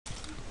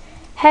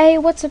Hey,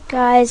 what's up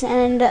guys,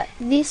 and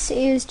this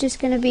is just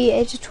going to be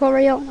a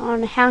tutorial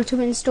on how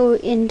to install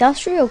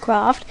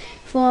IndustrialCraft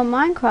for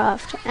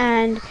Minecraft,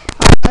 and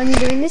I'm only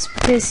doing this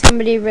because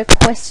somebody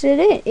requested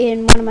it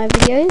in one of my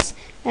videos,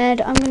 and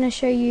I'm going to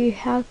show you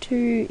how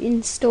to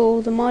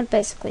install the mod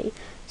basically.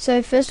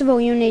 So first of all,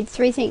 you'll need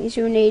three things.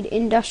 You'll need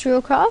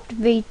IndustrialCraft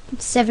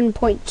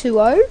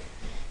v7.20.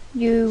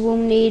 You will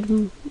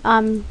need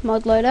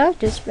mod loader,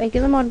 just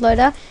regular mod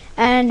loader,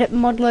 and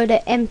mod loader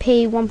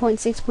MP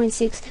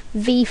 1.6.6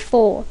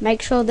 v4.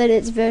 Make sure that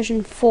it's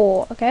version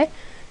 4, okay?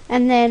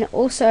 And then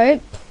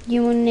also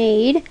you will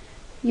need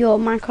your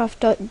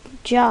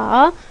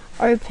Minecraft.jar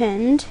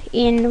opened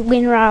in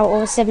WinRAR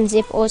or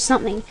 7-zip or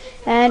something,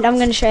 and I'm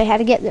going to show you how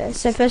to get there.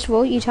 So first of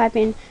all, you type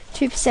in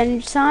 2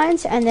 percentage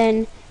signs and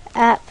then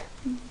app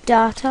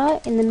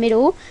data in the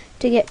middle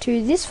to get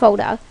to this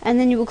folder, and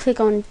then you will click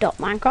on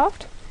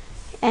 .minecraft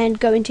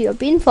and go into your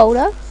bin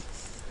folder,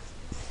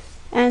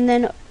 and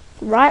then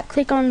right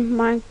click on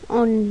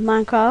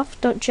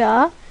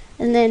Minecraft.jar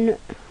and then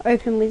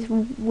open with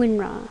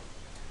WinRAR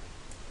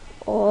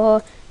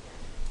or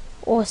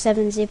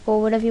 7-zip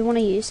or whatever you want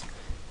to use.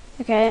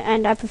 Okay,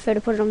 and I prefer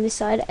to put it on this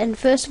side. And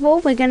first of all,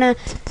 we're gonna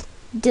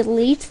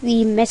delete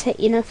the meta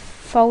inner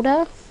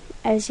folder,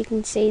 as you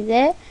can see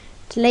there.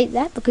 Delete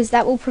that because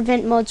that will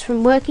prevent mods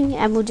from working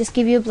and will just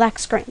give you a black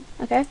screen.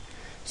 Okay,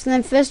 so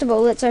then first of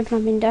all, let's open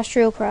up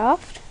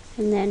IndustrialCraft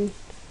and then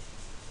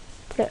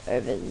put it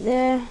over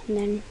there, and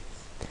then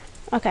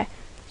okay,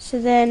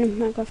 so then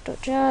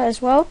Minecraft.jar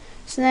as well.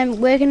 So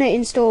then we're going to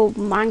install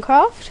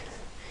Minecraft,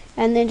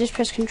 and then just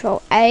press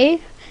Control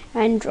A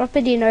and drop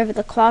it in over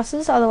the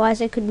classes,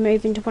 otherwise it could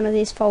move into one of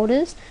these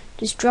folders.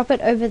 Just drop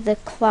it over the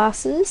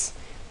classes.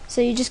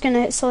 So you're just going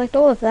to select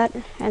all of that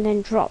and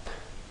then drop,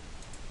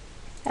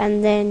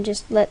 and then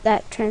just let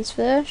that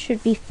transfer.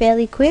 Should be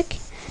fairly quick.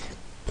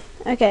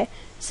 Okay,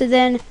 so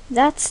then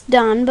that's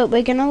done, but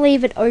we're going to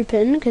leave it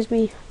open because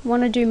we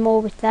want to do more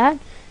with that.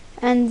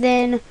 And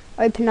then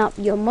open up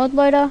your mod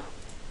loader,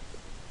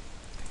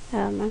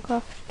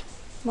 Minecraft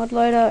mod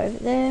loader over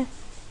there,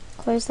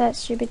 close that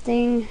stupid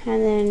thing,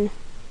 and then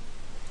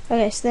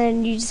okay, so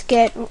then you just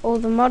get all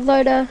the mod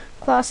loader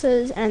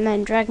classes and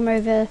then drag them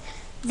over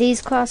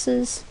these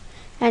classes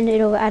and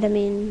it'll add them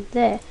in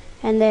there.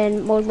 And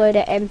then mod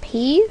loader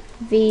MP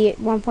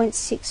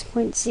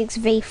v1.6.6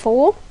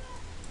 v4,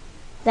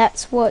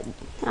 that's what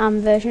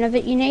version of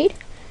it you need.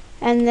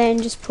 And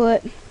then just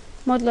put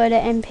mod loader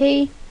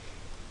MP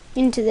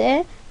into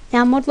there.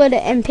 Now mod loader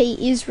MP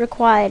is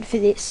required for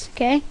this,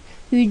 okay?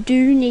 You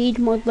do need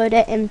mod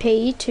loader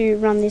MP to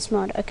run this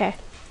mod, okay?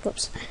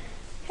 Whoops.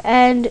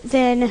 And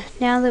then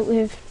now that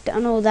we've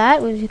done all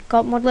that, we've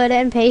got mod loader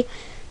MP,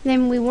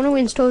 then we want to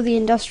install the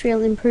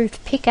industrial improved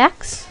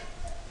pickaxe.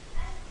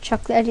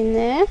 Chuck that in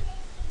there.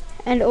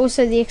 And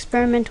also the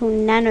experimental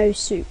nano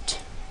suit.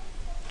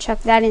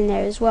 Chuck that in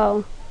there as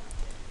well.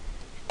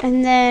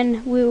 And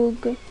then we'll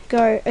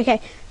go, okay,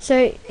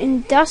 so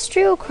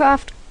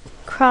IndustrialCraft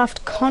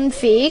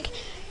config,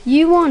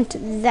 you want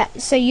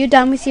that, so you're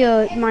done with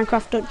your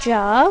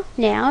Minecraft.jar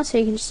now, so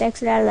you can just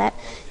exit out of that.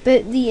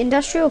 But the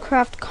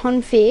IndustrialCraft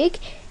config,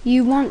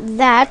 you want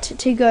that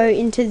to go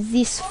into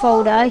this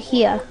folder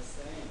here.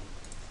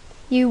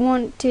 You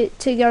want it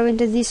to go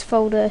into this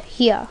folder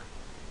here.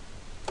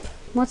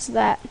 What's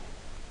that?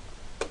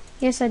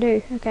 Yes, I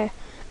do. Okay.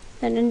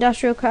 Then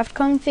IndustrialCraft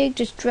config,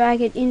 just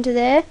drag it into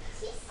there.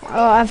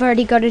 Oh, I've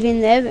already got it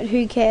in there, but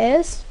who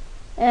cares?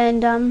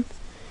 And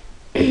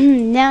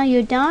now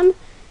you're done,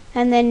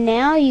 and then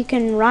now you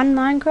can run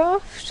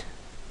Minecraft,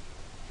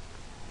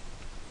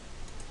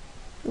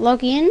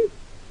 log in,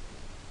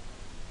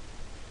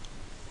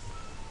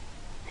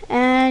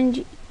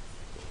 and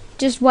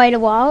just wait a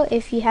while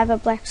if you have a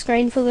black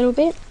screen for a little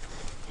bit,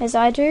 as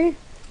I do.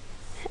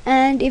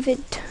 And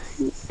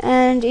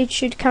it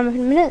should come up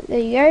in a minute. There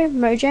you go,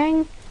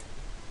 Mojang.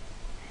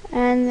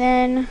 And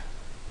then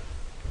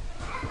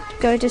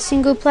go to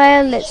single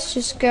player. Let's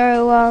just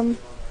go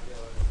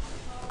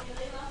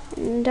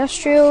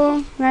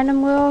industrial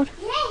random world.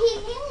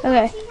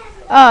 Okay.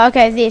 Oh,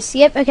 okay, this.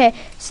 Yep, okay.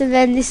 So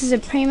then this is a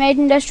pre-made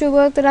industrial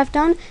world that I've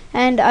done,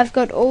 and I've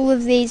got all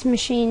of these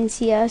machines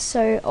here,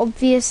 so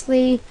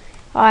obviously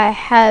I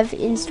have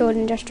installed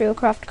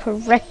IndustrialCraft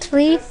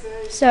correctly.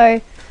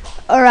 So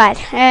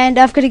alright, and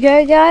I've got to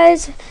go,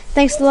 guys.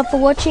 Thanks a lot for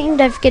watching.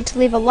 Don't forget to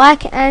leave a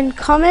like and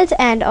comment,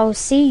 and I'll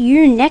see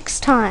you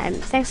next time.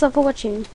 Thanks a lot for watching.